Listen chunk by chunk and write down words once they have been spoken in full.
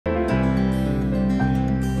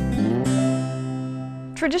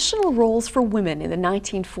Traditional roles for women in the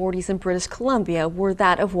 1940s in British Columbia were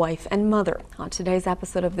that of wife and mother. On today's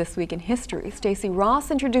episode of This Week in History, Stacey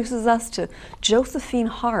Ross introduces us to Josephine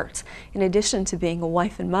Hart. In addition to being a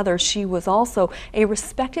wife and mother, she was also a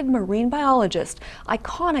respected marine biologist,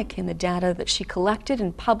 iconic in the data that she collected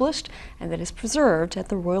and published and that is preserved at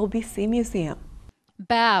the Royal BC Museum.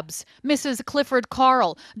 Babs, Mrs. Clifford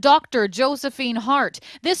Carl, Dr. Josephine Hart.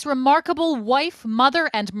 This remarkable wife, mother,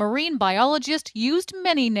 and marine biologist used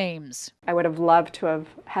many names. I would have loved to have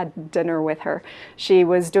had dinner with her. She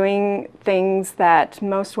was doing things that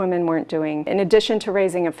most women weren't doing. In addition to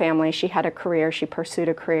raising a family, she had a career, she pursued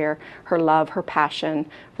a career, her love, her passion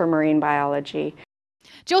for marine biology.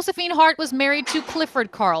 Josephine Hart was married to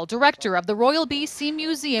Clifford Carl, director of the Royal BC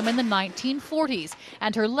Museum in the 1940s,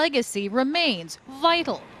 and her legacy remains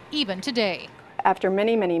vital even today. After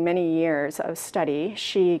many years of study,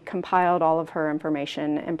 she compiled all of her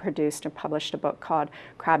information and produced and published a book called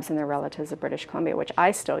Crabs and Their Relatives of British Columbia, which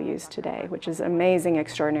I still use today, which is an amazing,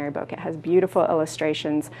 extraordinary book. It has beautiful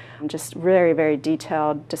illustrations, just very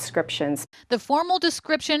detailed descriptions. The formal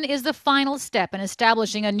description is the final step in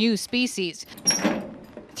establishing a new species.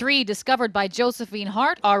 3 discovered by Josephine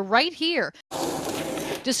Hart are right here,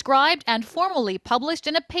 described and formally published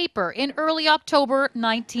in a paper in early October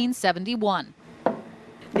 1971.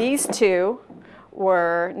 These 2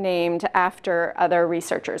 were named after other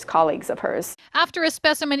researchers, colleagues of hers. After a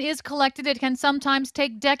specimen is collected, it can sometimes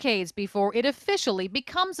take decades before it officially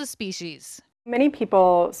becomes a species. Many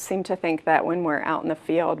people seem to think that when we're out in the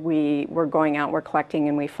field, we're going out, we're collecting,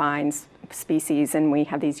 and we find species, and we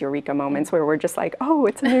have these eureka moments where we're just like, oh,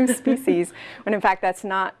 it's a new species, when in fact that's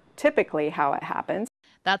not typically how it happens.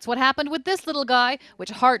 That's what happened with this little guy,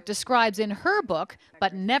 which Hart describes in her book,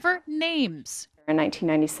 but never names. In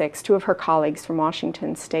 1996, 2 of her colleagues from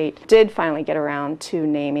Washington State did finally get around to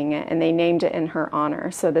naming it, and they named it in her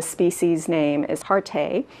honor. So the species name is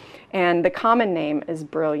Harte, and the common name is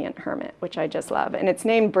brilliant hermit, which I just love. And it's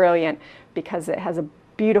named brilliant because it has a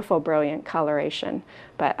beautiful, brilliant coloration,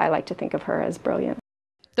 but I like to think of her as brilliant.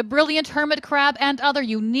 The brilliant hermit crab and other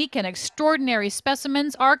unique and extraordinary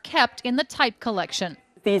specimens are kept in the type collection.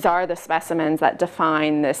 These are the specimens that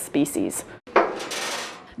define this species.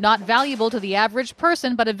 Not valuable to the average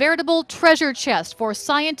person, but a veritable treasure chest for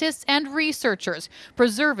scientists and researchers,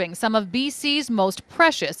 preserving some of BC's most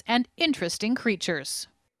precious and interesting creatures.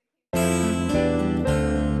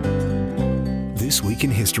 This Week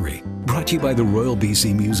in History, brought to you by the Royal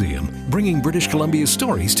BC Museum, bringing British Columbia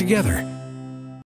stories together.